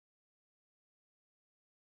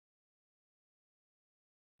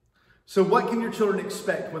So what can your children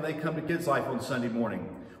expect when they come to KidzLife on Sunday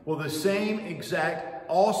morning? Well, the same exact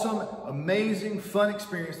awesome, amazing, fun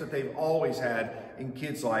experience that they've always had in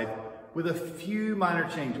KidzLife with a few minor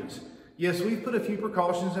changes. Yes, we've put a few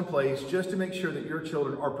precautions in place just to make sure that your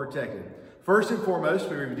children are protected. First and foremost,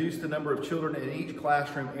 we reduced the number of children in each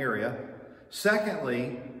classroom area.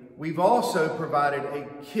 Secondly, we've also provided a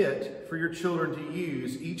kit for your children to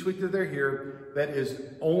use each week that they're here that is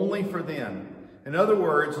only for them. In other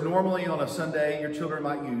words, normally on a Sunday, your children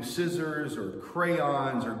might use scissors or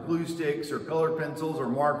crayons or glue sticks or colored pencils or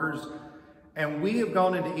markers. And we have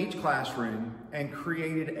gone into each classroom and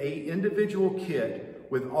created an individual kit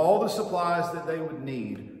with all the supplies that they would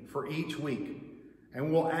need for each week.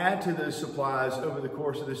 And we'll add to those supplies over the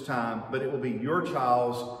course of this time, but it will be your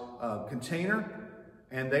child's container,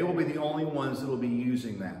 and they will be the only ones that will be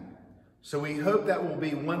using that. So we hope that will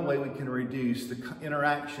be one way we can reduce the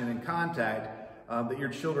interaction and contact that your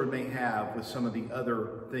children may have with some of the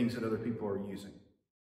other things that other people are using.